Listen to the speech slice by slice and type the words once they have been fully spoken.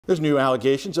There's new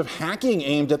allegations of hacking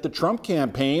aimed at the Trump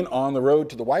campaign on the road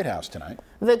to the White House tonight.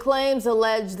 The claims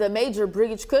allege the major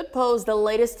breach could pose the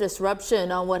latest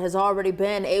disruption on what has already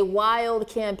been a wild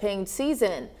campaign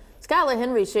season. Skylar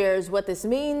Henry shares what this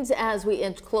means as we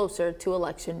inch closer to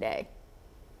Election Day.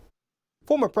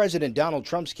 Former President Donald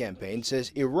Trump's campaign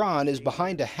says Iran is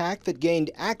behind a hack that gained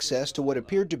access to what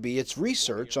appeared to be its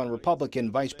research on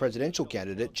Republican vice presidential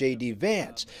candidate J.D.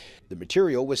 Vance. The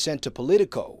material was sent to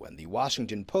Politico and the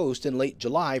Washington Post in late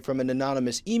July from an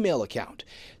anonymous email account.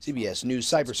 CBS News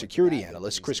cybersecurity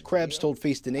analyst Chris Krebs told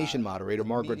Face the Nation moderator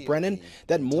Margaret Brennan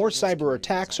that more cyber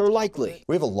attacks are likely.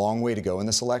 We have a long way to go in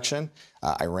this election.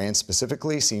 Iran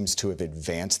specifically seems to have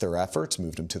advanced their efforts,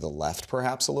 moved them to the left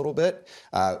perhaps a little bit.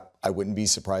 I wouldn't be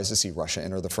surprised to see Russia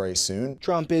enter the fray soon.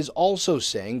 Trump is also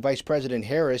saying Vice President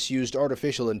Harris used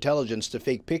artificial intelligence to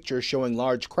fake pictures showing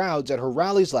large crowds at her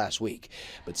rallies last week.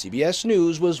 But CBS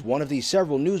News was one of the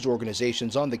several news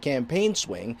organizations on the campaign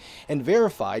swing and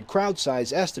verified crowd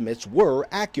size estimates were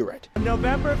accurate.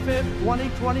 November 5th,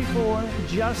 2024,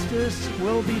 justice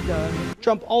will be done.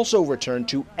 Trump also returned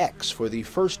to X for the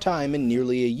first time in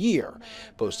nearly a year,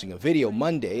 posting a video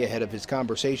Monday ahead of his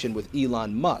conversation with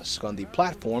Elon Musk on the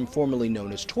platform formerly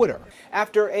known as Twitter.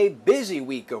 After a busy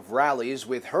week of rallies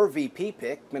with her VP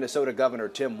pick, Minnesota Governor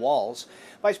Tim Walz,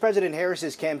 Vice President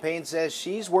Harris's campaign says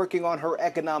she's working on her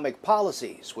economic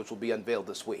policies, which will be unveiled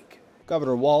this week.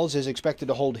 Governor Walz is expected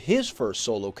to hold his first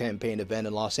solo campaign event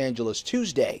in Los Angeles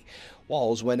Tuesday.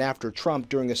 Walz went after Trump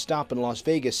during a stop in Las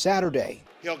Vegas Saturday.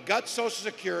 He'll gut Social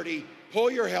Security, pull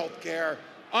your health care,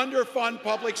 underfund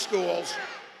public schools,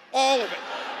 all of it.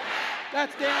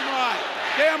 That's damn right.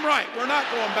 Damn right. We're not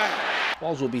going back.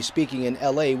 Walz will be speaking in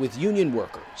L.A. with union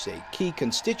workers, a key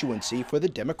constituency for the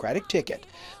Democratic ticket.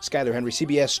 Skylar Henry,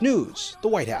 CBS News, the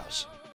White House.